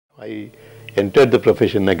I entered the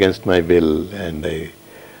profession against my will, and I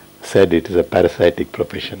said it is a parasitic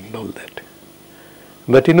profession and all that.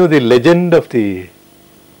 But the legend of the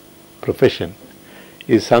profession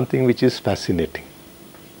is something which is fascinating.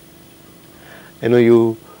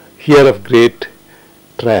 You hear of great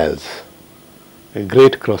trials, a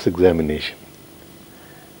great cross-examination,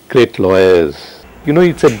 great lawyers.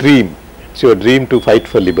 It's a dream. It's your dream to fight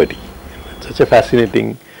for liberty. It's such a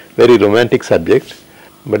fascinating, very romantic subject.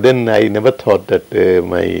 But then I never thought that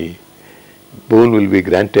my boon will be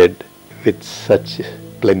granted with such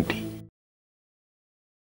plenty.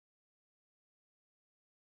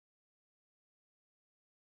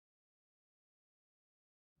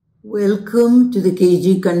 Welcome to the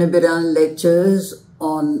KG Kannabiran lectures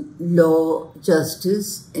on law,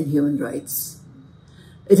 justice and human rights.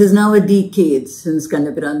 It is now a decade since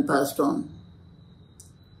Kannabiran passed on.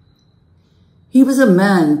 He was a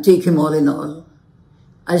man, take him all in all.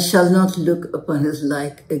 I shall not look upon his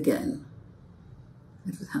like again.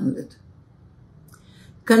 It was Hamlet.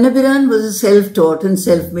 Kannabiran was a self-taught and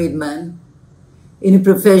self-made man. In a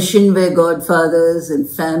profession where godfathers and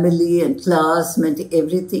family and class meant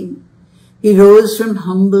everything, he rose from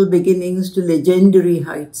humble beginnings to legendary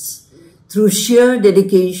heights through sheer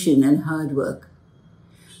dedication and hard work.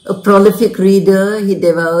 A prolific reader, he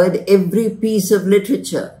devoured every piece of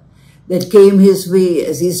literature that came his way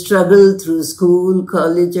as he struggled through school,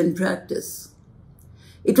 college, and practice.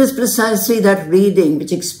 It was precisely that reading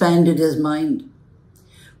which expanded his mind.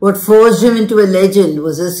 What forged him into a legend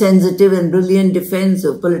was a sensitive and brilliant defense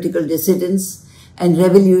of political dissidents and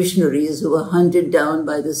revolutionaries who were hunted down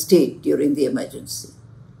by the state during the emergency.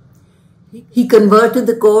 He converted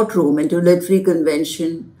the courtroom into a literary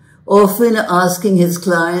convention, often asking his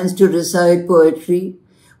clients to recite poetry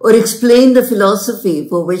or explain the philosophy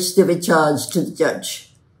for which they were charged to the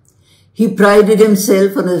judge. He prided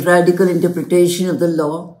himself on his radical interpretation of the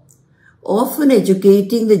law, often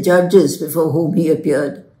educating the judges before whom he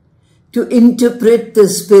appeared to interpret the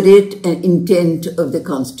spirit and intent of the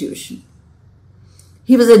Constitution.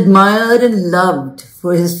 He was admired and loved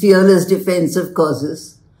for his fearless defense of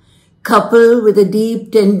causes, coupled with a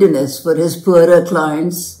deep tenderness for his poorer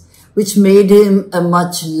clients, which made him a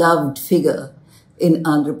much-loved figure in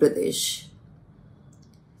Andhra Pradesh.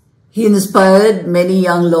 He inspired many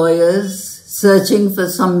young lawyers searching for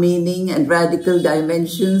some meaning and radical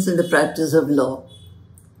dimensions in the practice of law.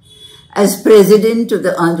 As president of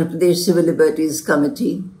the Andhra Pradesh Civil Liberties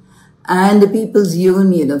Committee and the People's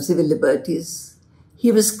Union of Civil Liberties,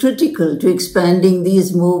 he was critical to expanding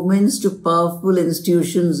these movements to powerful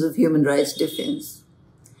institutions of human rights defense.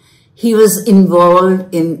 He was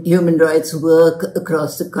involved in human rights work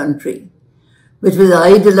across the country, which was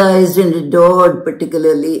idolized and adored,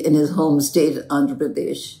 particularly in his home state, Andhra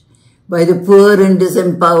Pradesh, by the poor and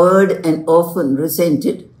disempowered and often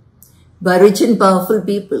resented by rich and powerful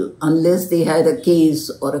people unless they had a case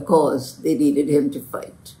or a cause they needed him to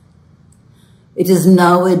fight. It is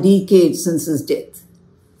now a decade since his death,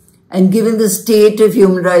 and given the state of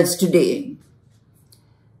human rights today,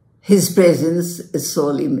 his presence is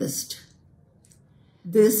sorely missed.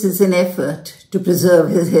 This is an effort to preserve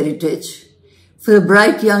his heritage for the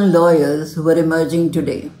bright young lawyers who are emerging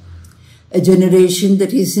today, a generation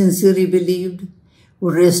that he sincerely believed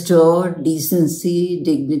would restore decency,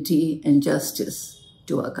 dignity, and justice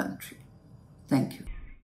to our country. Thank you.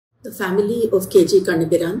 The family of KG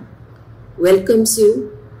Kannabiran welcomes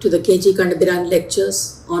you to the KG Kannabiran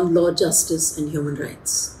lectures on law, justice, and human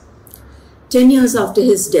rights. 10 years after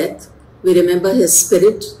his death, we remember his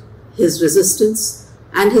spirit, his resistance,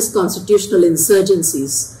 and his constitutional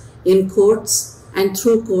insurgencies in courts and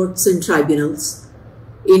through courts and tribunals,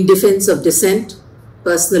 in defense of dissent,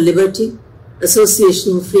 personal liberty,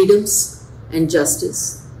 associational freedoms, and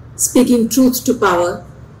justice, speaking truth to power,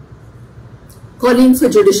 calling for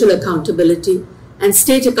judicial accountability and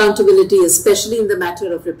state accountability, especially in the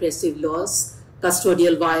matter of repressive laws,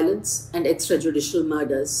 custodial violence, and extrajudicial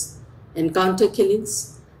murders, encounter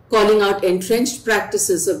killings, calling out entrenched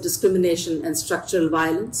practices of discrimination and structural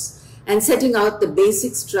violence, and setting out the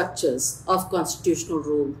basic structures of constitutional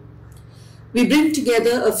rule. We bring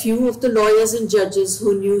together a few of the lawyers and judges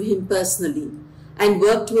who knew him personally and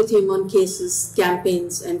worked with him on cases,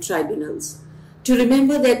 campaigns, and tribunals to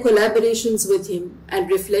remember their collaborations with him and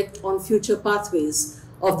reflect on future pathways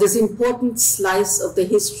of this important slice of the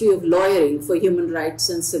history of lawyering for human rights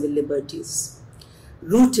and civil liberties,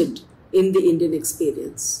 rooted in the Indian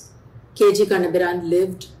experience. KG Kannabiran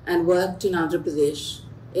lived and worked in Andhra Pradesh,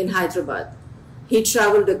 in Hyderabad. He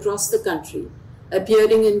traveled across the country,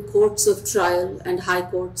 appearing in courts of trial and high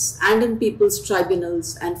courts and in people's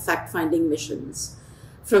tribunals and fact-finding missions,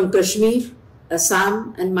 From Kashmir,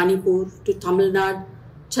 Assam and Manipur to Tamil Nadu,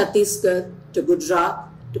 Chhattisgarh to Gujarat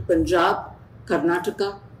to Punjab,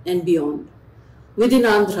 Karnataka and beyond. Within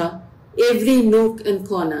Andhra, every nook and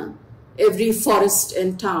corner, every forest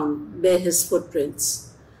and town bear his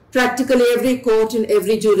footprints. Practically every court in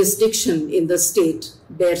every jurisdiction in the state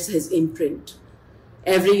bears his imprint.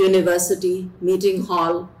 Every university, meeting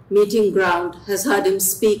hall, meeting ground has heard him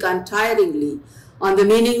speak untiringly on the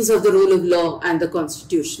meanings of the rule of law and the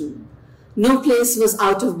Constitution. No place was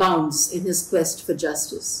out of bounds in his quest for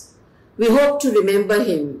justice. We hope to remember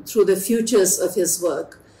him through the futures of his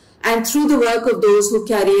work and through the work of those who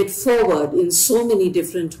carry it forward in so many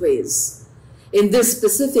different ways. In this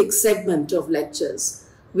specific segment of lectures,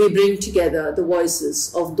 we bring together the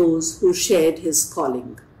voices of those who shared his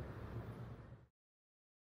calling.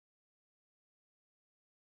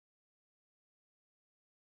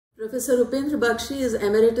 Professor Upendra Baxi is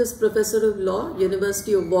Emeritus Professor of Law,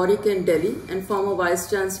 University of Warwick and Delhi, and former Vice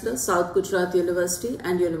Chancellor, South Gujarat University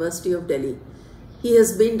and University of Delhi. He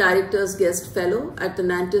has been Director's Guest Fellow at the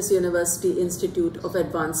Nantes University Institute of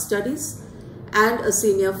Advanced Studies and a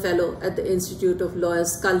Senior Fellow at the Institute of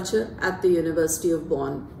Lawyers Culture at the University of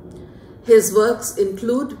Bonn. His works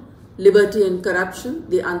include Liberty and Corruption,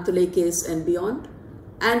 The Antole Case and Beyond,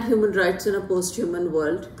 and Human Rights in a Post-Human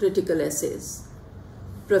World, Critical Essays.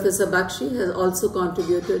 Professor Baxi has also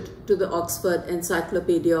contributed to the Oxford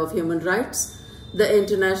Encyclopedia of Human Rights, the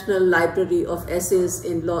International Library of Essays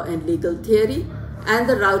in Law and Legal Theory, and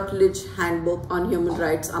the Routledge Handbook on Human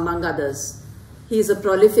Rights, among others. He is a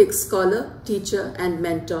prolific scholar, teacher, and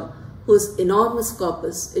mentor whose enormous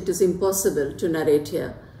corpus it is impossible to narrate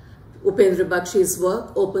here. Upendra Baxi's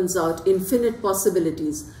work opens out infinite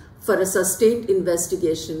possibilities for a sustained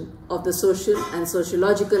investigation of the social and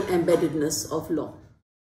sociological embeddedness of law.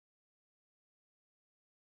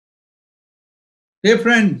 Dear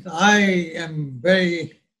friends, I am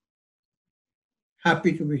very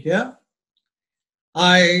happy to be here.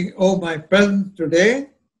 I owe my presence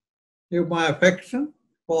today to my affection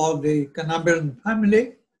for the Kanabiran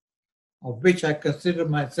family, of which I consider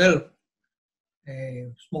myself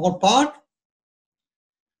a small part,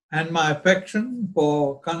 and my affection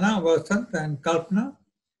for Kana, Vasant and Kalpana,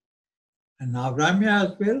 and now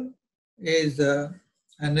Ramya as well, is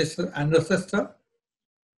and her sister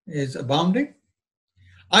is abounding.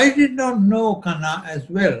 I did not know Kana as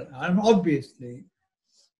well, and obviously,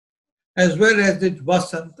 as well as did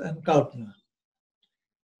Vasant and Kalpana.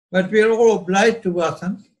 But we are all obliged to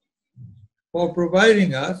Vasant for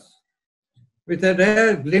providing us with a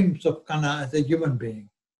rare glimpse of Kana as a human being,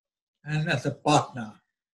 and as a partner,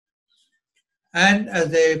 and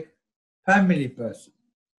as a family person.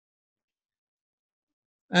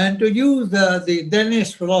 And to use the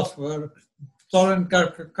Danish philosopher Søren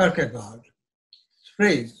Kierkegaard,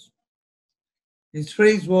 his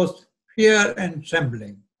phrase was fear and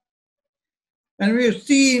trembling. And we have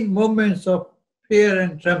seen moments of fear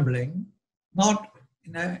and trembling, not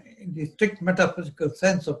in the strict metaphysical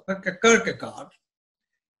sense of Kierkegaard,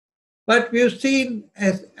 but we have seen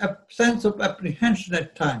as a sense of apprehension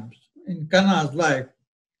at times in Kana's life,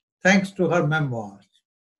 thanks to her memoirs.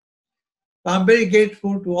 So I'm very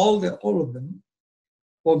grateful to all of them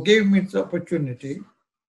for giving me this opportunity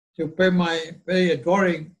to pay my very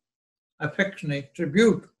adoring, affectionate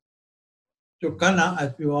tribute to Kana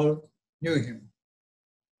as we all knew him.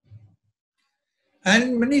 And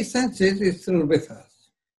in many senses, he's still with us.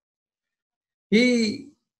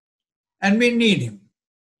 And we need him.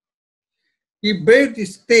 He braved the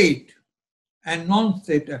state and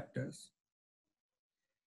non-state actors.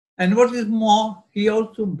 And what is more, he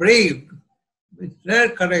also braved, with rare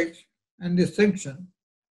courage and distinction,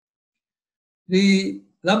 the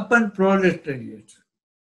lumpen proletariat,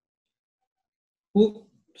 who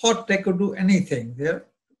thought they could do anything. They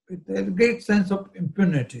had a great sense of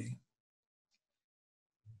impunity.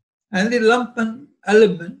 And the lumpen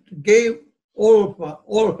element gave all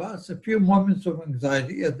of us a few moments of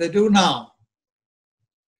anxiety, as they do now.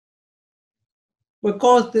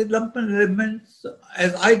 Because the lumpen elements,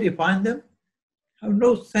 as I define them, have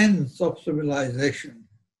no sense of civilization,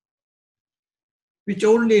 which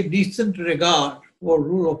only a decent regard for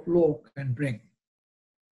rule of law can bring.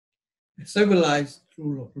 A civilized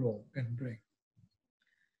rule of law can bring.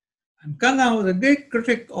 And Kana was a great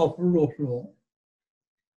critic of rule of law,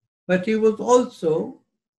 but he was also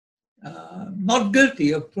not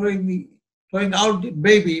guilty of throwing out the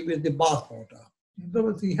baby with the bathwater. In other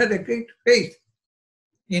words, he had a great faith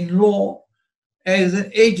in law as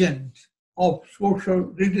an agent of social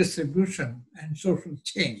redistribution and social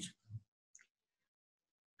change.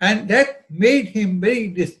 And that made him very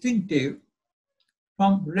distinctive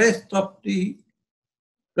from rest of the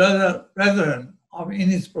brethren in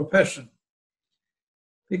his profession,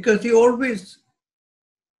 because he always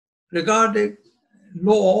regarded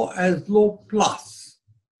law as law plus,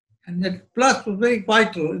 and that plus was very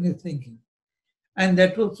vital in his thinking, and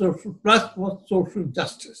that was social plus was social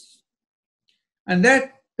justice, and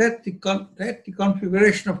that's the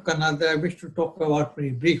configuration of Kanna that I wish to talk about very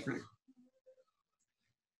briefly.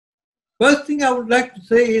 First thing I would like to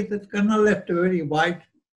say is that Kanna left a very wide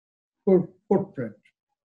footprint,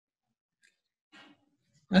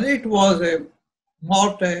 and it was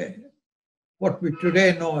not what we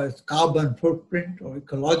today know as carbon footprint or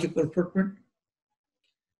ecological footprint,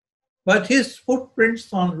 but his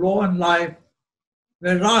footprints on law and life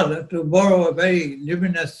were rather, to borrow a very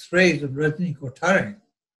luminous phrase of Rajni Kothari,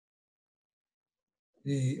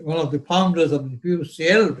 one of the founders of the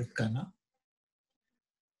PUCL with Kanna.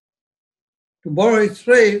 To borrow his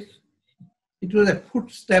phrase, it was a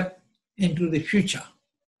footstep into the future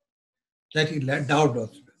that he endowed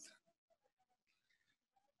us with.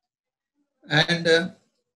 And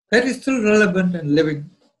that is still relevant and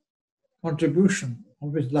living contribution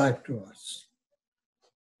of his life to us.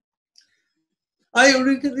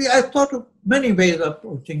 I thought of many ways of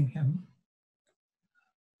approaching him.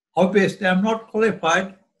 Obviously, I'm not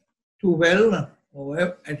qualified too well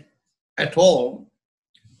or at all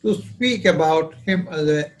to speak about him as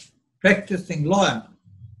a practicing lawyer.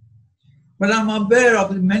 But I'm aware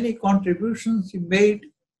of the many contributions he made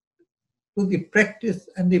to the practice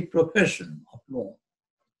and the profession of law.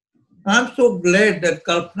 I'm so glad that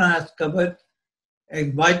Kalpana has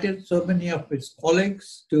invited so many of his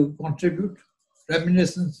colleagues to contribute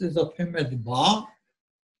reminiscences of him at the bar.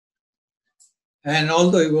 And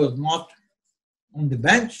although he was not on the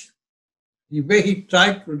bench, the way he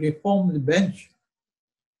tried to reform the bench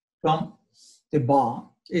from the bar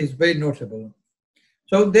is very notable.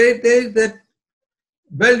 So there is that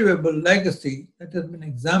valuable legacy that has been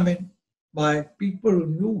examined by people who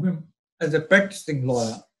knew him as a practicing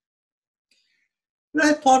lawyer. But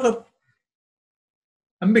I thought of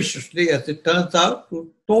ambitiously, as it turns out,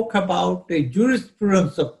 to talk about the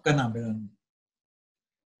jurisprudence of Kanna.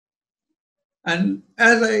 And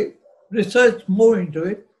as I researched more into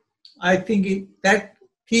it, I think that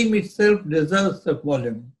theme itself deserves a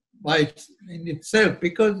volume in itself,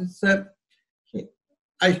 because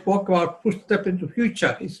I spoke about footstep into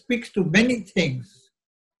future. It speaks to many things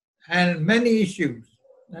and many issues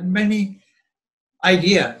and many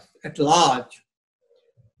ideas at large,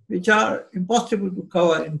 which are impossible to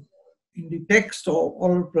cover in the text or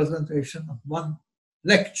oral presentation of one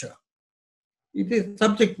lecture. It is a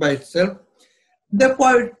subject by itself.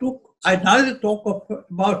 Therefore, I neither talk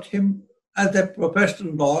about him as a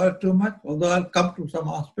professional lawyer too much, although I'll come to some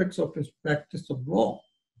aspects of his practice of law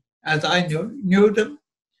as I knew them,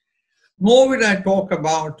 nor will I talk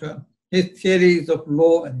about his theories of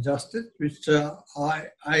law and justice, which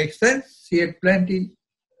I sense he had plenty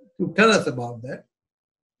to tell us about that.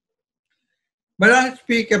 But I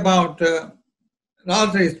speak about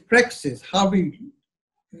rather his praxis, how we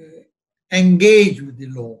engage with the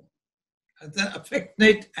law as an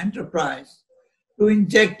affectionate enterprise to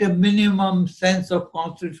inject a minimum sense of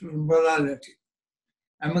constitutional morality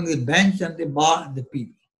among the bench and the bar and the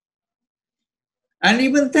people. And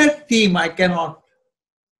even that theme I cannot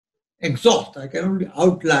exhaust, I can only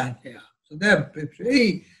outline here. So there are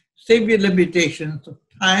very severe limitations of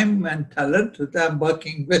time and talent that I'm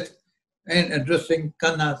working with in addressing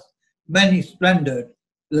Kanna's many splendid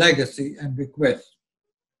legacy and bequests.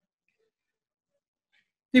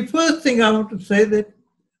 The first thing I want to say that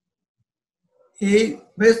he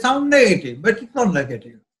may sound negative, but it's not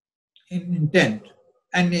negative in intent,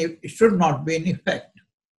 and it should not be in effect.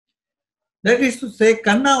 That is to say,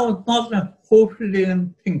 Kanna was not a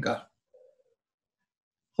Hofieldian thinker.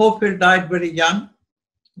 Hofield died very young.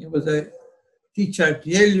 He was a teacher at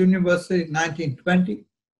Yale University in 1920.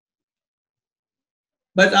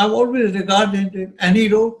 But I've always regarded him, and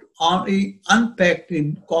he unpacked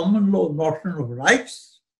in common law notion of rights.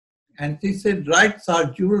 And he said rights are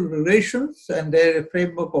dual relations and they're a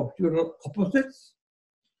framework of dual opposites.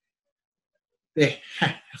 They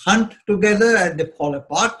hunt together and they fall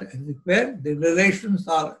apart, as it were. The relations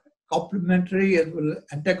are complementary as well as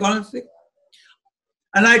antagonistic.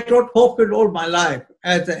 And I taught Hofield all my life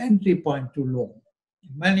as an entry point to law.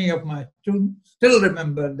 Many of my students still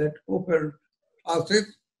remember that Hofield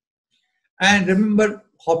classes and remember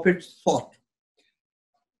Hofield's thought.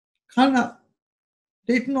 Kanna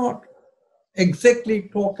did not exactly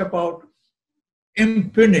talk about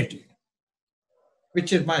impunity,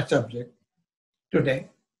 which is my subject today.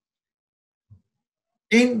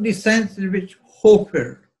 in the sense in which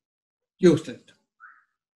Hofer used it.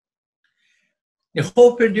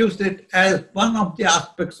 Hofer used it as one of the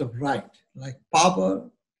aspects of right, like power,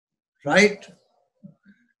 right,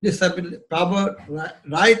 disability, power,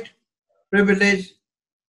 right, privilege,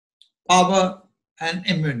 power, and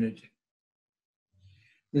immunity.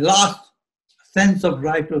 The last sense of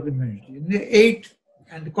right was immunity. In the 8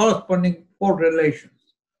 and the corresponding 4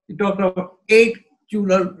 relations, he talked about 8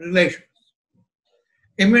 dual relations.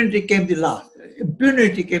 Immunity came the last.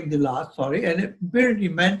 Impunity came the last, sorry, and impunity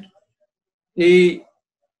meant the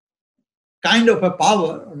kind of a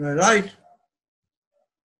power or a right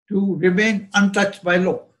to remain untouched by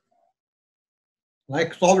law,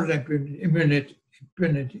 like sovereign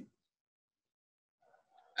impunity.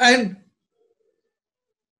 And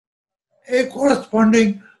a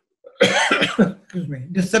corresponding excuse me,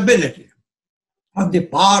 disability on the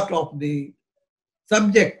part of the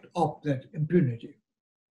subject of that impunity,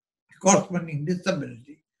 corresponding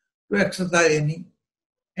disability to exercise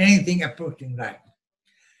anything approaching right.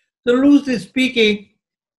 So loosely speaking,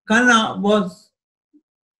 Khanna was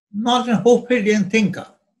not a Hoferian thinker,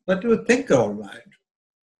 but he was a thinker all right.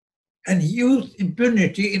 And he used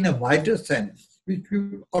impunity in a wider sense, which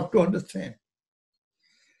we ought to understand.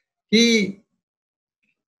 He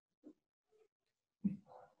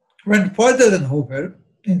went further than Hofer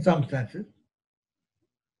in some senses,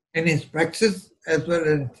 in his praxis as well as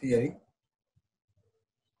in theory.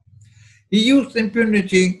 He used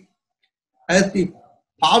impunity as the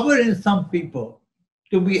power in some people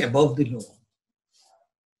to be above the law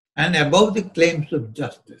and above the claims of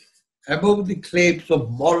justice, above the claims of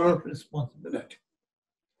moral responsibility.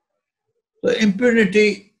 So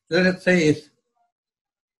impunity, let us say, is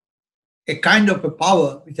a kind of a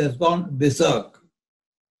power which has gone berserk.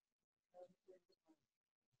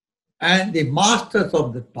 And the masters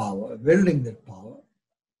of that power, wielding that power,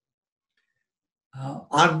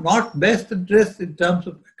 are not best addressed in terms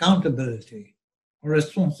of accountability or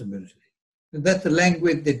responsibility. That's a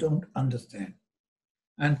language they don't understand.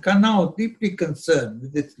 And Khanna was deeply concerned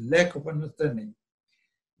with this lack of understanding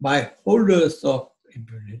by holders of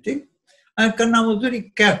impunity. And Khanna was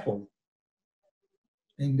very careful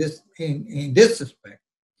in this respect,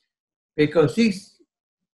 because he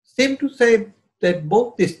seemed to say that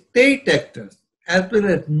both the state actors as well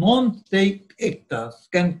as non-state actors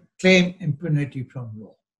can claim impunity from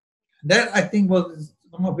law. That, I think, was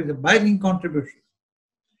some of his abiding contributions.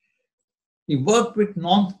 He worked with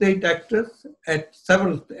non-state actors at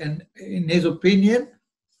several, and in his opinion,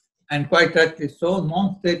 and quite rightly so,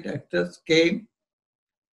 non-state actors came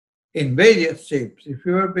in various shapes. If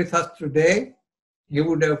you were with us today, you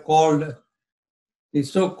would have called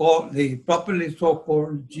the properly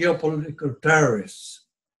so-called geopolitical terrorists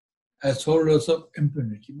as holders of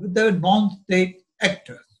impunity, but they were non-state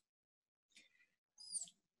actors.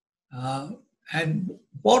 And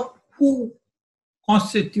who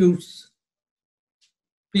constitutes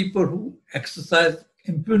people who exercise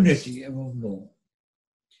impunity above law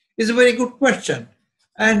is a very good question.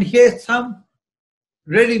 And here's some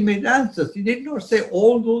ready-made answers. He did not say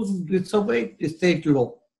all those who disobeyed the state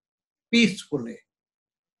law peacefully.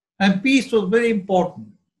 And peace was very important.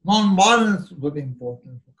 Non-violence was very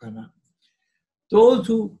important for Khanna. Those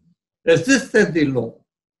who resisted the law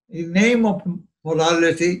in the name of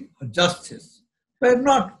morality or justice were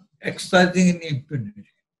not exercising any impunity.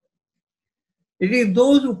 It is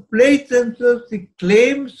those who place themselves the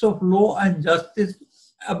claims of law and justice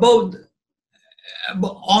on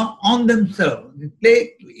themselves,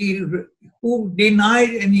 who denied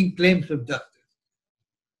any claims of justice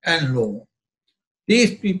and law.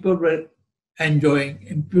 These people were enjoying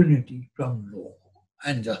impunity from law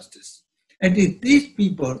and justice. And it is these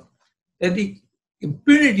people that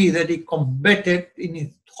impunity that he combated in his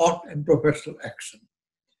thought and professional action.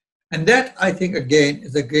 And that, I think, again,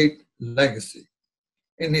 is a great legacy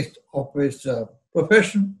in his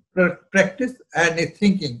profession, practice, and his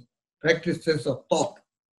thinking, practices of thought.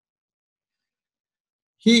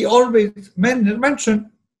 He always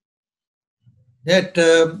mentioned that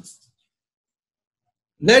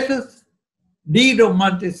let us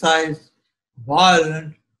de-romanticize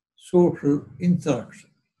violent social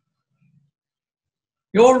insurrection.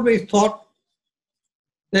 He always thought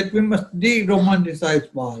that we must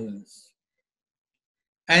de-romanticize violence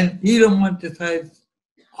and de-romanticize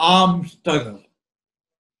armed struggle.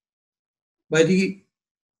 But he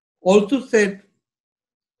also said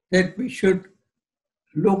that we should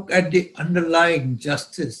look at the underlying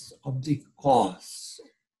justice of the cause.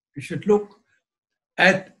 We should look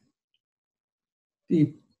at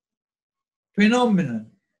the phenomenon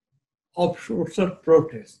of social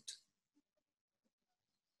protest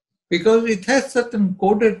because it has certain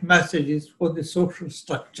coded messages for the social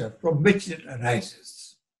structure from which it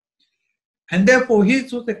arises. And therefore,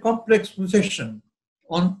 his was a complex position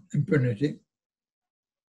on impunity.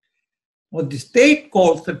 What the state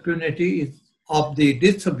calls impunity is of the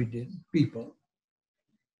disobedient people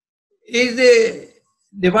is a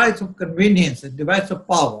device of convenience, a device of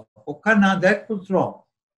power. For Khanna, that was wrong.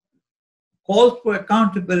 Calls for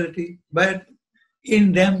accountability, but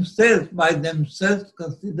in themselves, by themselves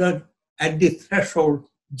considered at the threshold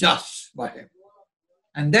just by him.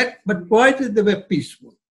 And that, but provided they were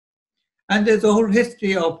peaceful. And there's a whole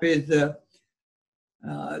history of his, the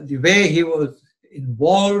way he was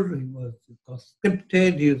involved, he was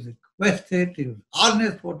conscripted, he was requested, he was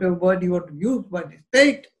harnessed, whatever word you want to use by the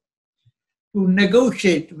state, to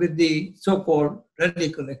negotiate with the so-called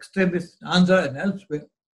radical extremists, Andhra and elsewhere,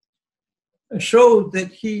 shows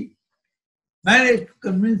that he managed to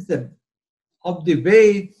convince them of the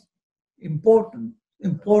very importance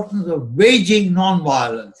of waging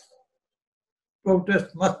non-violence.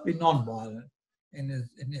 Protest must be non-violent in his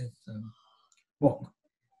book.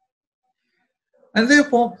 And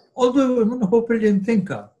therefore, although he was a brilliant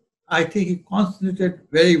thinker, I think he concentrated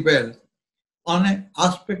very well on an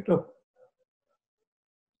aspect of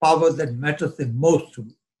power that matters the most to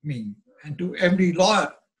me and to every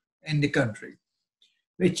lawyer in the country,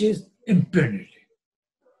 which is impunity.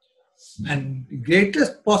 And the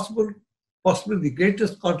greatest possibly the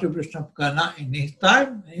greatest contribution of Khanna in his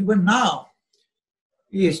time, even now,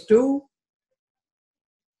 is to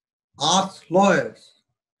ask lawyers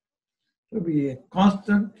to be a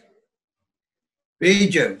constant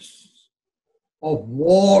wagers of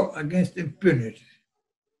war against impunity.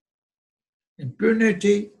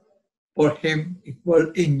 Impunity for him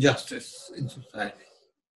equals injustice in society.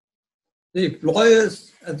 If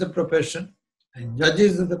lawyers as a profession and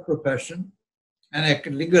judges as a profession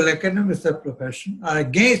and legal academics as a profession are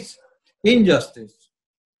against injustice,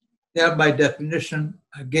 they are by definition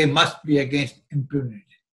must be against impunity,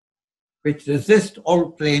 which resists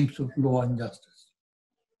all claims of law and justice.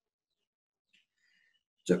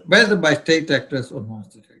 So whether by state actors or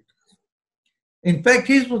non-state actors. In fact,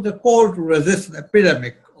 his was the call to resist an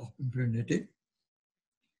epidemic of impunity.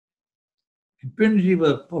 Impunity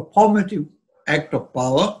was a performative act of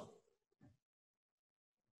power,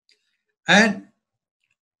 and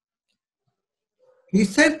he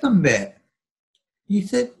said somewhere, he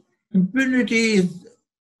said, impunity is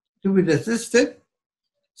to be resisted,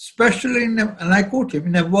 especially and I quote him,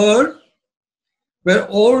 in a world where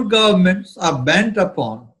all governments are bent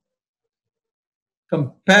upon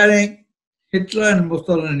comparing Hitler and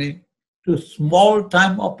Mussolini to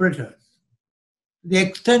small-time operators. The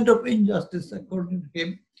extent of injustice, according to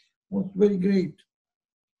him, was very great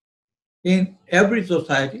in every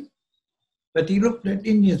society, but he looked at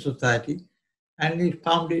Indian society and he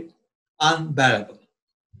found it unbearable.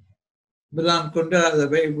 Milan Kundera has a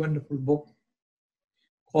very wonderful book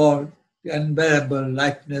called The Unbearable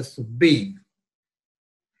Likeness of Being.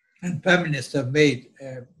 And feminists have made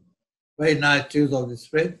very nice use of this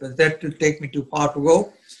phrase, but that will take me too far to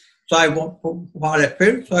go. So I won't, far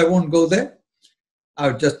afield, so I won't go there.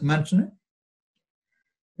 I'll just mention it.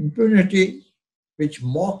 Impunity, which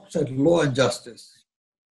mocks at law and justice,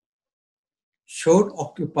 should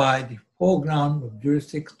occupy the foreground of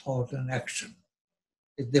juristic thought and action.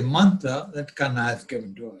 It's the mantra that Khanna has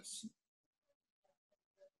given to us.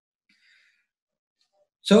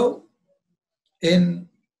 So, in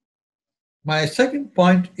my second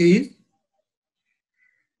point is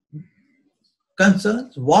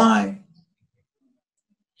concerns why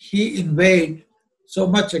he inveighed so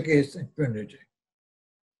much against impunity.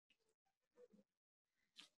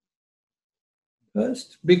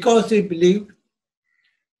 First, because he believed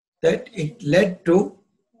that it led to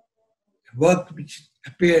work which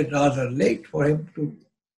appeared rather late for him to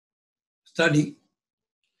study.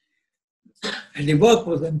 And the work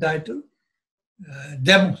was entitled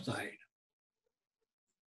Democide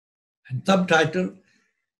and subtitled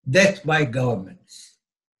Death by Governments.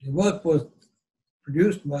 The work was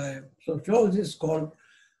produced by a sociologist called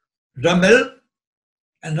Rummel,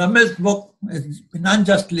 and Rummel's book has been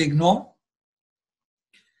unjustly ignored.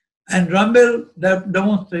 And Rummel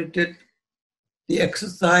demonstrated the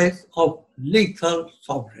exercise of lethal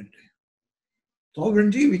sovereignty.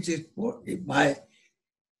 Sovereignty, which is by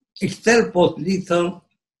itself was lethal,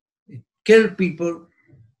 it killed people,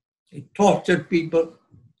 it tortured people.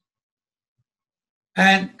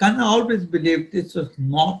 And Khanna always believed this was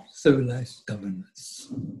not civilized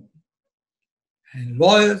governance. And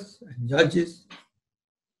lawyers and judges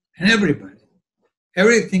and everybody,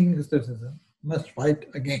 everything in citizen must fight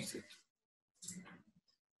against it.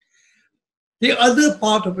 The other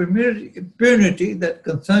part of impunity that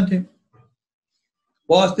concerned him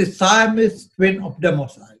was the Siamese twin of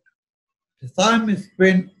democide. The Siamese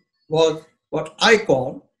twin was what I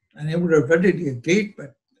call, and he would have readily agreed,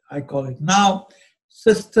 but I call it now,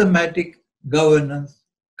 systematic governance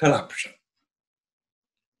corruption,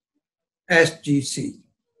 SGC.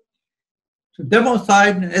 So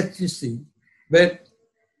democide and SGC were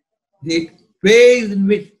the ways in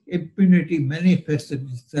which impunity manifested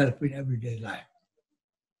itself in everyday life.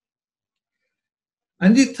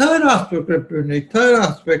 And the third aspect of impunity, third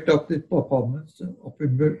aspect of this performance of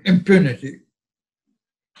impunity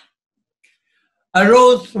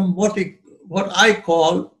arose from what I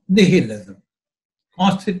call nihilism,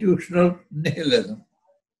 constitutional nihilism.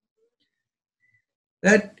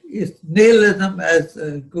 That is nihilism, as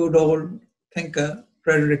a good old thinker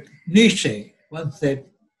Friedrich Nietzsche once said,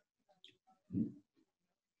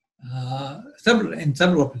 in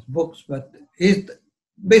several of his books, but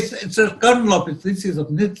it's a kernel of his thesis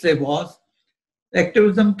of Nietzsche was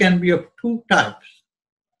activism can be of two types.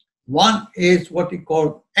 One is what he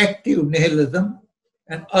called active nihilism,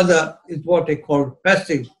 and other is what he called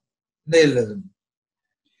passive nihilism.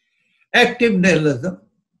 Active nihilism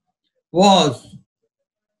was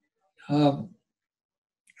a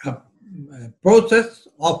process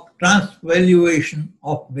of transvaluation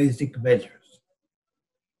of basic values.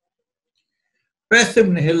 Passive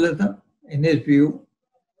nihilism, in his view,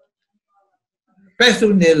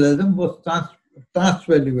 passive nihilism was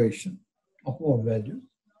transvaluation of all values,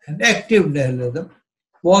 and active nihilism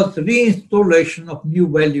was reinstallation of new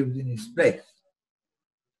values in its place.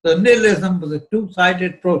 So nihilism was a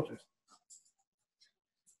two-sided process.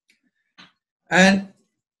 And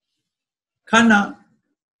Khanna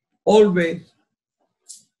always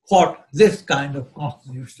fought this kind of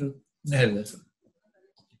constitutional nihilism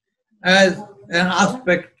as an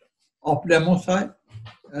aspect of democide,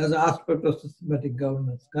 as an aspect of systematic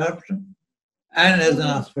governance corruption, and as an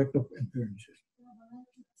aspect of impunity.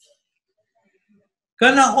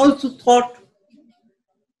 Khanna also thought,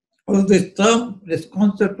 although this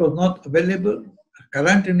concept was not available,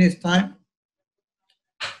 current in his time,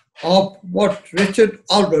 of what Professor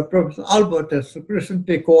Albert has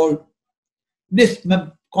recently called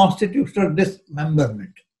constitutional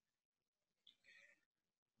dismemberment.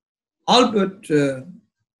 Albert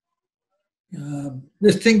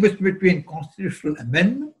distinguished between constitutional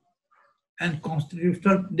amendment and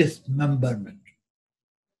constitutional dismemberment.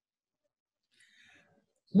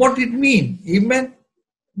 What it means? He meant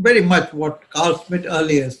very much what Carl Schmitt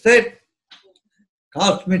earlier said.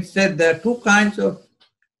 Carl Schmitt said there are two kinds of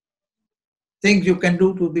things you can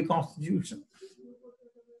do to the Constitution.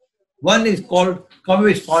 One is called,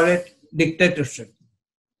 communists call it dictatorship.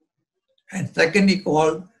 And second he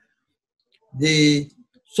called the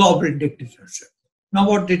sovereign dictatorship. Now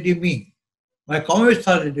what did he mean? By communist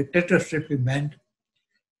dictatorship he meant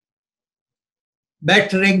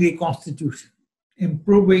bettering the Constitution,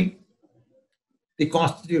 improving the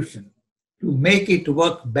Constitution to make it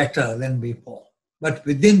work better than before, but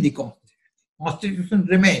within the Constitution. Constitution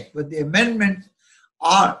remains, but the amendments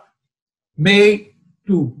are made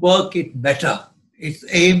to work it better. Its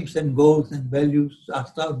aims and goals and values are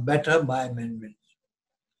served better by amendments.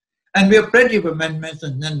 And we have plenty of amendments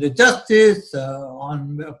on gender justice,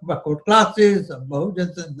 on backward classes, on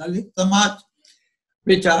Bahujans and Dalit Samaj,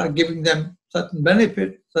 which are giving them certain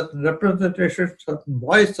benefits, certain representation, certain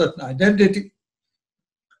voice, certain identity.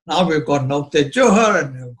 Now we've got Navtej Johar,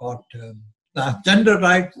 and we've got transgender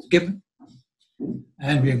rights given,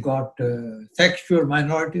 and we've got sexual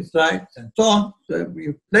minorities' rights, and so on. So we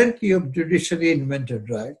have plenty of judicially invented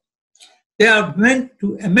rights. They are meant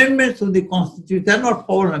to amendments of the Constitution. They are not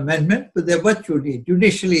formal amendments, but they are virtually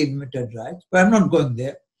judicially invented rights. But I'm not going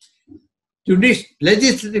there.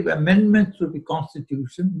 Legislative amendments to the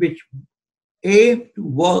Constitution which aim to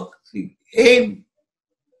work, seek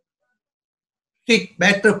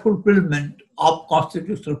better fulfillment of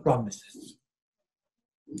constitutional promises.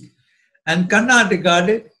 And Khanna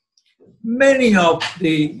regarded many of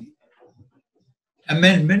the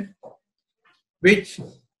amendments which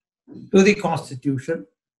to the Constitution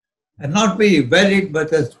and not very valid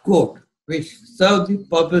but as good, which serve the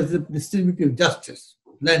purpose of distributive justice,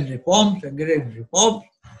 land reforms, agrarian reforms,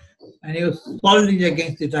 and he was solidly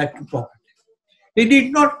against the right to property. He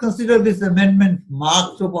did not consider this amendment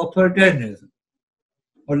marks of authoritarianism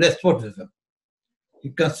or despotism. He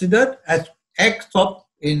considered as acts of,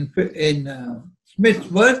 in Smith's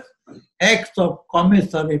words, acts of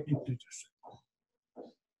commissary dictatorship.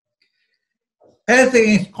 As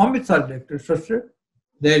against commissary dictatorship,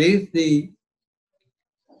 there is the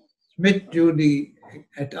Smith view the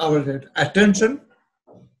at our attention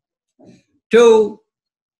to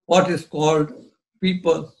what is called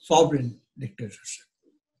people's sovereign dictatorship,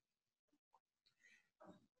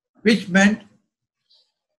 which meant,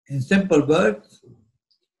 in simple words,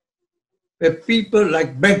 where people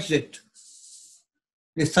like Brexit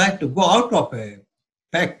decide to go out of a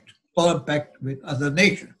solemn pact with other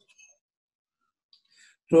nations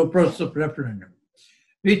through a process of referendum,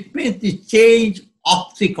 which means the change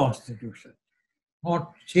of the constitution,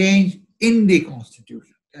 not change in the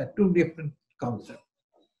constitution. There are two different concepts.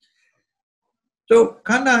 So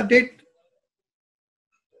Khanna did,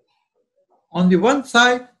 on the one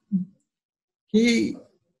side, he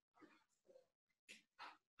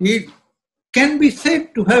can be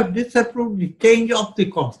said to have disapproved the change of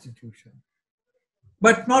the constitution,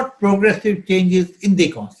 but not progressive changes in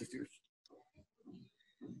the constitution.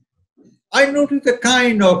 I noticed a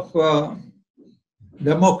kind of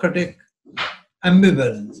democratic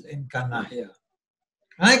ambivalence in Khanna here.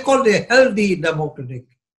 And I call it a healthy democratic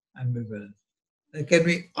ambivalence. There can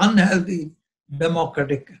be unhealthy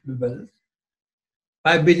democratic ambivalence.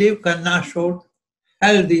 I believe Khanna showed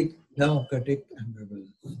healthy democratic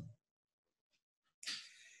ambivalence.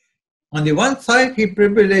 On the one side, he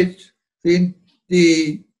privileged the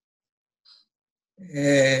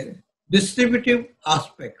distributive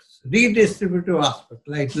aspects, redistributive aspects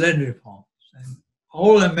like land reforms and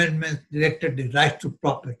all amendments directed the right to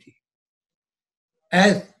property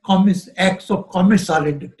as acts of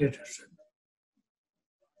commissary dictatorship.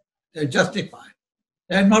 They're justified.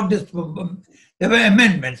 They're not they were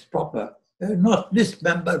amendments proper. They're not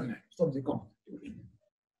dismemberments of the Constitution.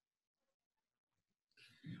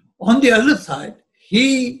 On the other side,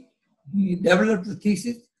 he developed the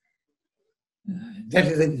thesis, that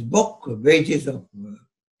is in his book, Wages of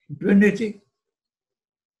Impunity.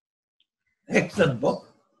 Excellent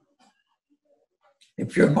book,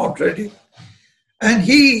 if you're not ready. And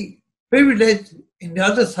he privileged, in the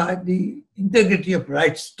other side, the integrity of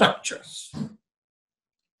right structures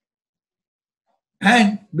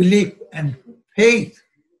and belief and faith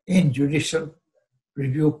in judicial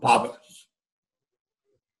review powers.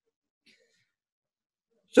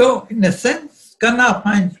 So, in a sense, Khanna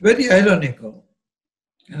finds very ironical,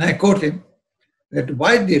 and I quote him, that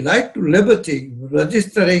while the right to liberty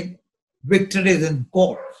registering victories in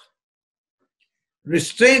courts,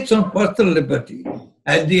 restraints on personal liberty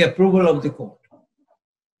had the approval of the court.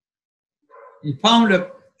 He found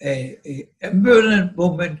a ambivalent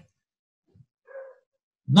movement,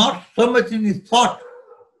 not so much in his thought,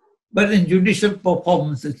 but in judicial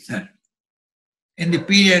performance itself, in the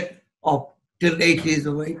period of till 80s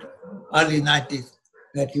or early 90s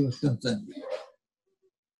that he was concerned with.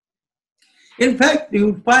 In fact, you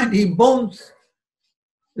would find he bones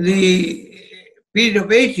the period of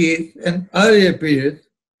 80s and earlier periods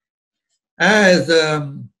as,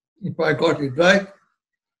 if I got it right,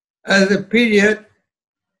 as a period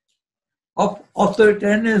of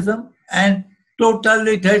authoritarianism and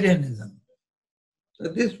totalitarianism. So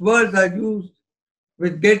these words are used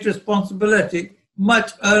with great responsibility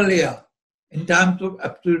much earlier in terms of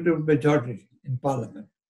absolute majority in parliament.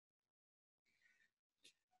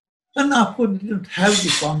 And Khanna didn't have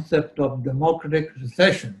the concept of democratic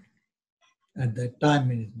recession at that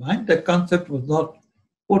time in his mind. The concept was not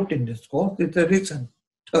put in discourse. It's a recent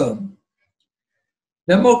term.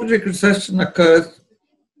 Democratic recession occurs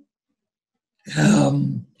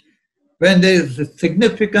when there is a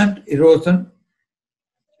significant erosion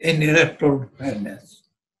in electoral fairness,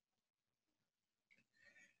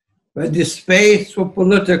 when the space for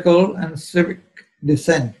political and civic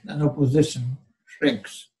dissent and opposition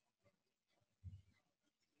shrinks,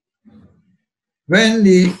 when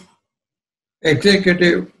the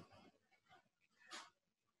executive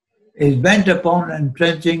is bent upon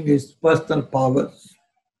entrenching its personal powers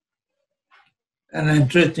and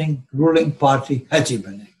entrenching ruling party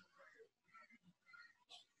hegemony.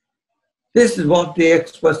 This is what the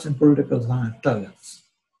experts in political science tell us.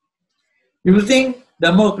 Using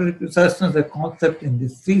democratic recession as a concept in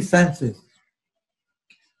these three senses,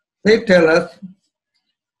 they tell us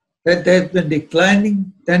that there has been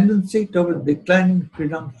declining tendency towards declining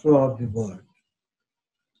freedom throughout the world.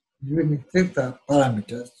 Using three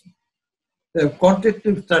parameters, they have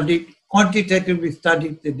quantitatively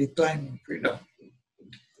studied the decline in freedom.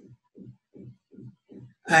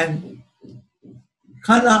 And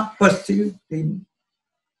Khanna perceived the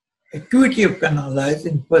acuity of Khanna lies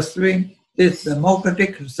in pursuing this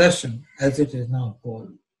democratic recession, as it is now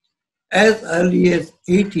called, as early as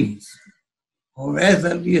 80s or as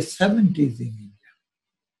early as 70s in India.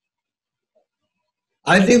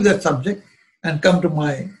 I leave that subject and come to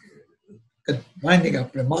my winding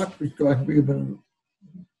up remarks, which can be even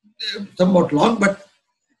somewhat long, but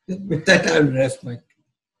with that I will rest my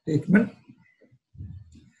statement.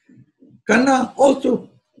 Kanna also,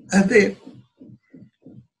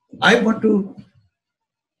 I want to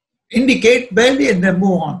indicate barely and then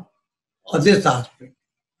move on this aspect.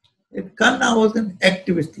 Kanna was an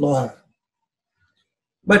activist lawyer,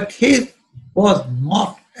 but his was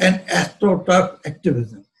not an astroturf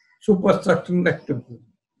activism, superstructural activism.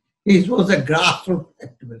 His was a grassroots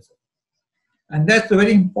activism. And that's a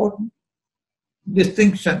very important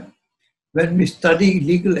distinction when we study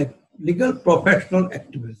legal professional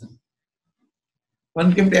activism.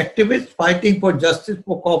 One can be activist fighting for justice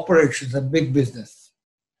for corporations and big business.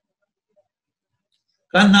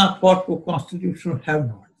 Kanna fought for constitutional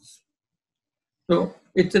have-nots. So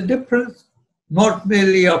it's a difference not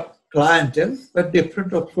merely of clientele, but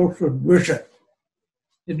different of social vision.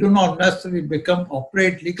 You do not necessarily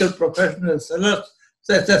operate legal professional sellers,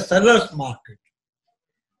 such as seller's market,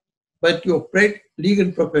 but you operate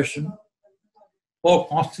legal profession for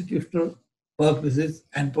constitutional purposes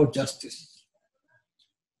and for justice.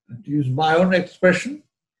 And to use my own expression,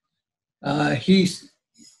 he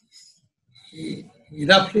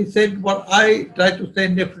roughly said what I try to say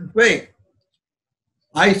in a different way.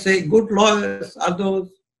 I say good lawyers are those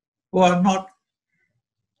who are not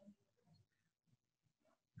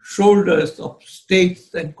shoulders of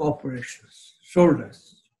states and corporations.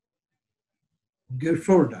 Shoulders. Give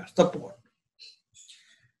shoulder support.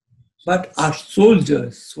 But are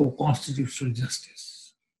soldiers for constitutional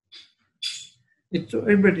justice. It's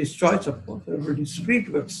everybody's choice, of course. Everybody's free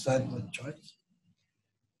to exercise one choice.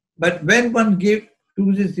 But when one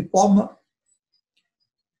chooses the former,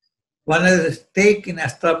 one has a stake in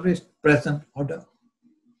established present order.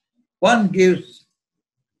 One gives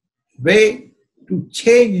way to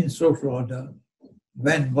change in social order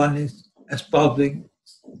when one is espousing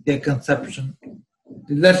their conception,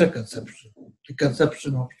 the latter conception, the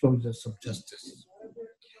conception of soldiers of justice.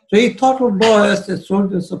 So he thought of lawyers as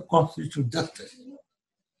soldiers of constitutional justice,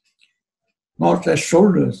 not as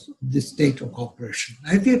shoulders of the state or corporation.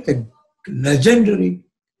 I think the legendary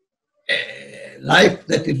life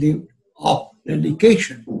that he lived of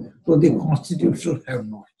dedication to the constitutional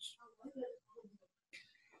have-nots.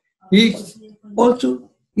 He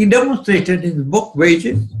demonstrated in his book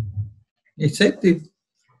Wages. He said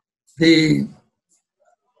the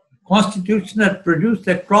Constitution had produced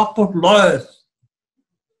a crop of lawyers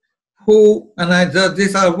who, and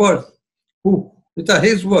these are words, these are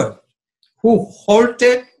his words, who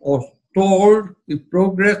halted or stalled the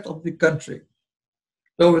progress of the country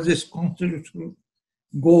towards this constitutional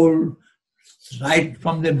goal right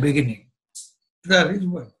from the beginning. These are his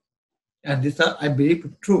words. And these are, I believe,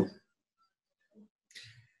 true.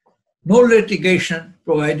 No litigation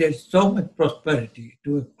provided so much prosperity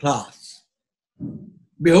to a class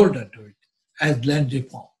beholden to it as land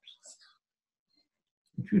reforms.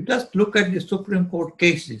 If you just look at the Supreme Court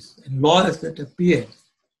cases and lawyers that appeared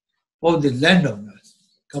for the landowners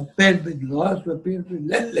compared with lawyers who appeared for the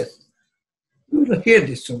landless, you will hear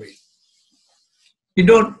this story.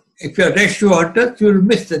 If you are ratio hunters, you will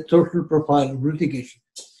miss the social profile of litigation.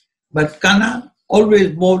 But Kanna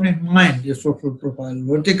always bore in mind the social profile of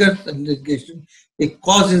litigants and litigation, the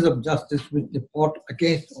causes of justice which they fought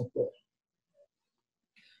against or for.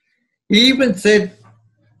 He even said,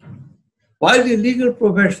 while the legal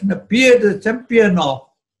profession appeared as a champion of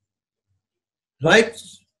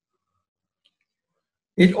rights,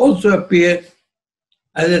 it also appeared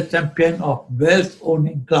as a champion of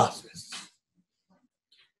wealth-owning classes,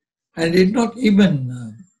 and did not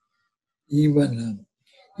even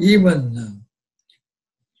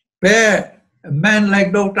spare a man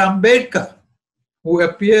like Dr. Ambedkar, who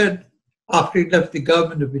appeared after he left the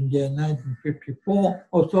government of India in 1954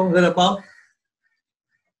 or so thereabout,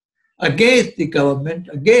 against the government,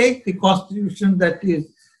 against the constitution that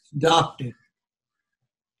is drafted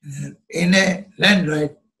in a land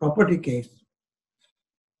right property case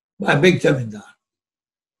by Big Zamindar.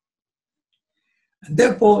 And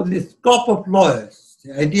therefore, this crop of lawyers,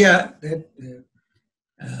 the idea that,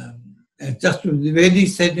 just as Vedi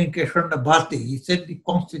said in Krishna Bharti, he said the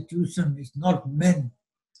constitution is not meant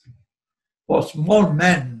for small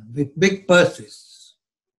men with big purses,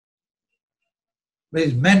 but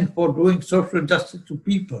is meant for doing social justice to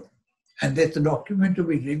people, and that's a document to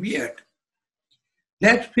be revered.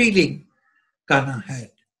 That feeling Kanna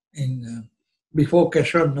had before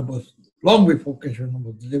Keshav was, long before Keshav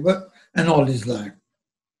was delivered, and all his life.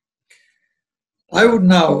 I would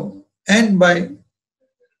now end by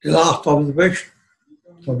the last observation.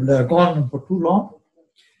 So we have gone on for too long.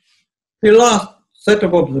 The last set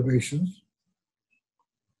of observations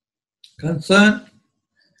concerned,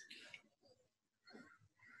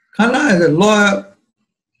 Khanna is a lawyer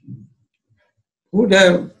who would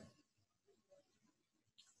have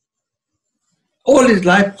all his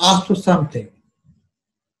life asked for something.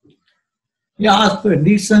 He asked for a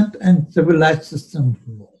decent and civilized system of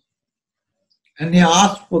law. And he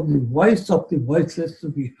asked for the voice of the voiceless to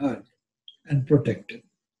be heard and protected.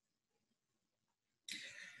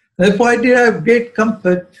 Therefore, I did have great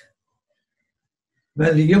comfort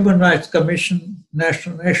when the Human Rights Commission,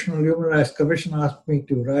 National Human Rights Commission, asked me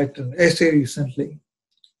to write an essay recently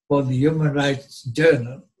for the Human Rights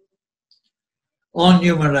Journal on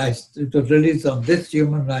human rights. It was released on this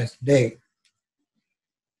Human Rights Day.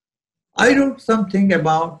 I wrote something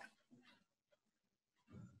about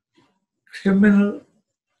criminal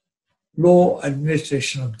law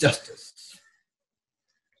administration of justice.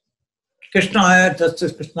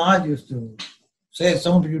 Justice Krishna used to say,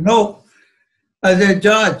 some of you know, as a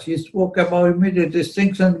judge, he spoke about immediate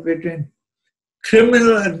distinction between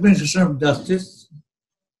criminal administration of justice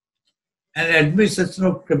and administration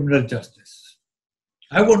of criminal justice.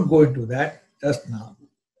 I won't go into that just now.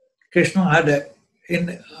 Krishna had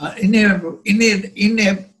an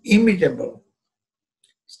inimitable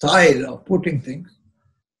style of putting things.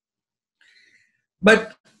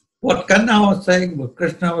 But what Khanna was saying, what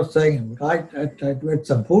Krishna was saying, and what I tried to add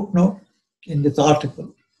some footnote in this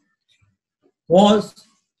article, was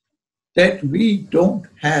that we don't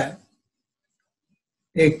have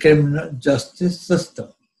a criminal justice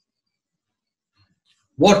system.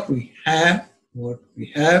 What we have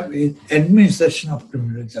is administration of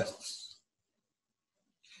criminal justice.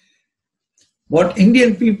 What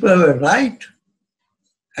Indian people have a right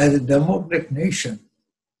as a democratic nation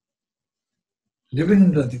living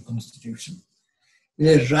under the Constitution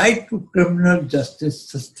is a right to criminal justice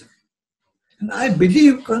system. And I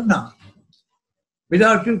believe, Khanna,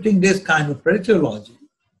 without using this kind of phraseology,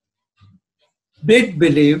 did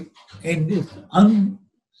believe in this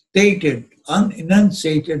unstated,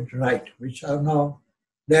 unenunciated right, which are now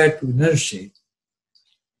there to enunciate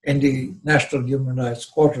in the National Human Rights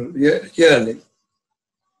Quarterly, yearly,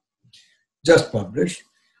 just published.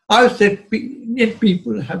 I said Indian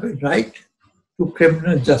people have a right to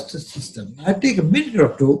criminal justice system. I take a minute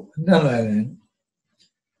or two and then I'll end.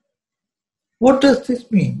 What does this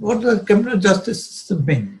mean? What does criminal justice system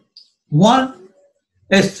mean? One,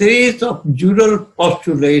 a series of jural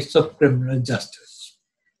postulates of criminal justice.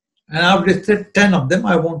 And I've listed 10 of them.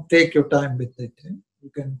 I won't take your time with it. You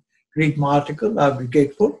can read my article. I'll be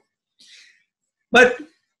grateful. But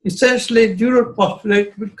essentially, jural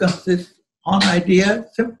postulate will consist on idea,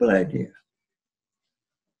 simple idea.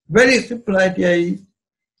 Very simple idea is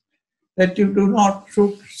that you do not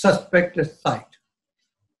shoot suspect at sight.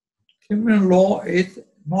 Criminal law is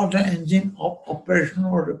not an engine of oppression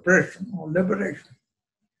or repression or liberation.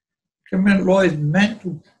 Criminal law is meant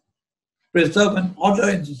to preserve an order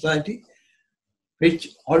in society,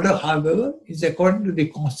 which order, however, is according to the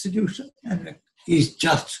Constitution and is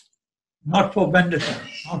just, not for vendetta,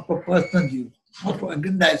 not for personal use, not for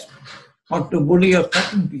aggrandizement, not to bully or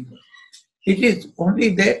threaten people. It is only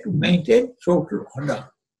there to maintain social order,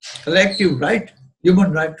 collective right,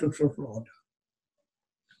 human right to social order,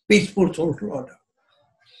 peaceful social order.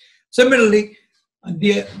 Similarly, I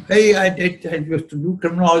used to do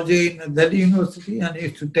criminology in Delhi University, and I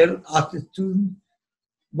used to ask the students,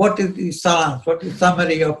 what is the science, what is the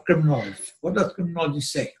summary of criminology? What does criminology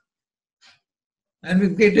say? And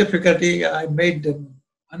with great difficulty, I made them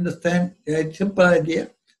understand a simple idea.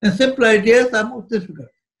 And simple ideas are most difficult.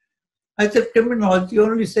 I said criminology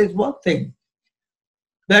only says one thing.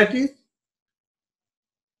 That is,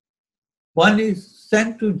 one is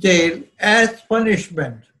sent to jail as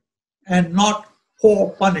punishment and not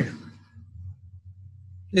for punishment.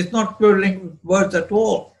 It's not quibbling with words at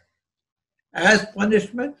all. As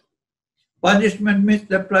punishment, punishment means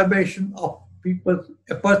deprivation of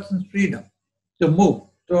a person's freedom to move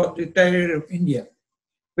throughout the territory of India,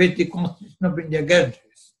 which the Constitution of India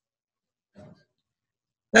guarantees.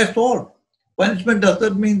 That's all. Punishment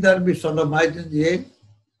doesn't mean there will be sodomized in jail.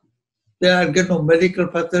 There are no medical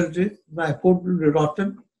facilities. My food will be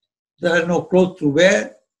rotten. There are no clothes to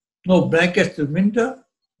wear, no blankets to winter.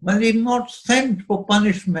 One is not sent for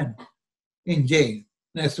punishment in jail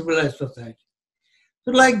in a civilized society.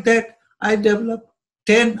 So like that, I developed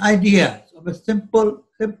 10 ideas of a simple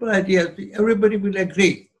idea. Everybody will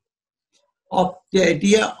agree of the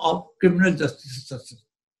idea of criminal justice system.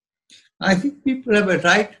 I think people have a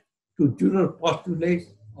right to jural postulates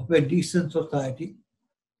of a decent society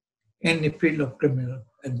in the field of criminal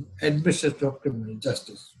and administration of criminal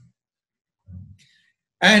justice.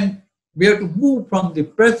 And we have to move from the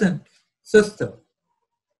present system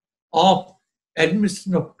of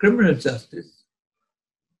administration of criminal justice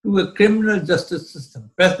to a criminal justice system.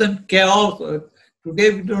 Present chaos, today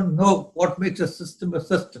we don't know what makes a system a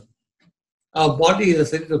system. Our body is a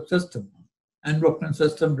series of systems: endocrine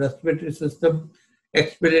system, respiratory system,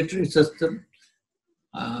 expiratory system,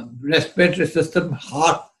 respiratory system,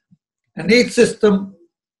 heart, and each system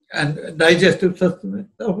and digestive system,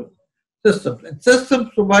 systems. And systems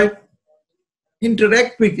provide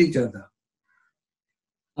interact with each other.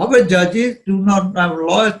 Our judges do not, our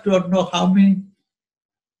lawyers do not know how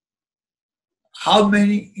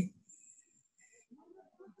many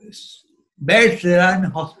beds there are in a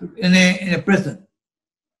hospital, in a prison.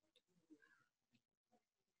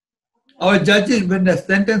 Our judges, when they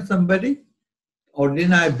sentence somebody or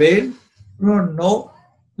deny bail, do not know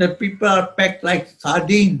that people are packed like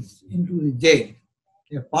sardines into the jail.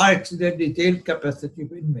 They far exceed the jail capacity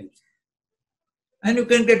of inmates. And you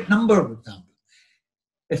can get number of examples.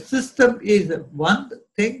 A system is one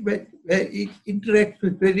thing where it interacts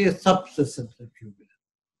with various subsystems, if you will.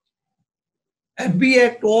 And we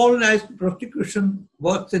act all as prosecution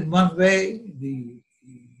works in one way, the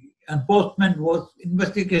enforcement works,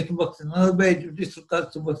 investigation works in another way, judicial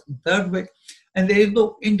custom works in third way, and there is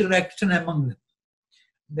no interaction among them.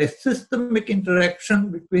 The systemic interaction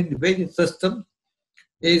between the various systems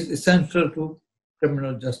is essential to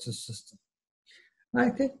criminal justice system. I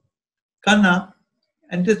think Khanna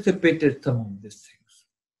anticipated some of these things.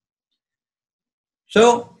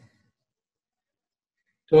 So,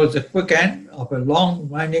 towards the quick end of a long,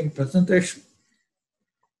 winding presentation,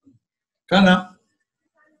 Khanna,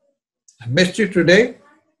 I missed you today,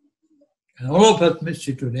 and all of us missed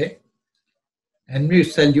you today, and we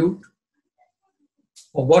salute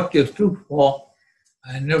for what you stood for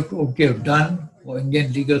and what you have done for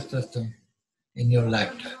Indian legal system in your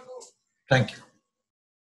lifetime. Thank you.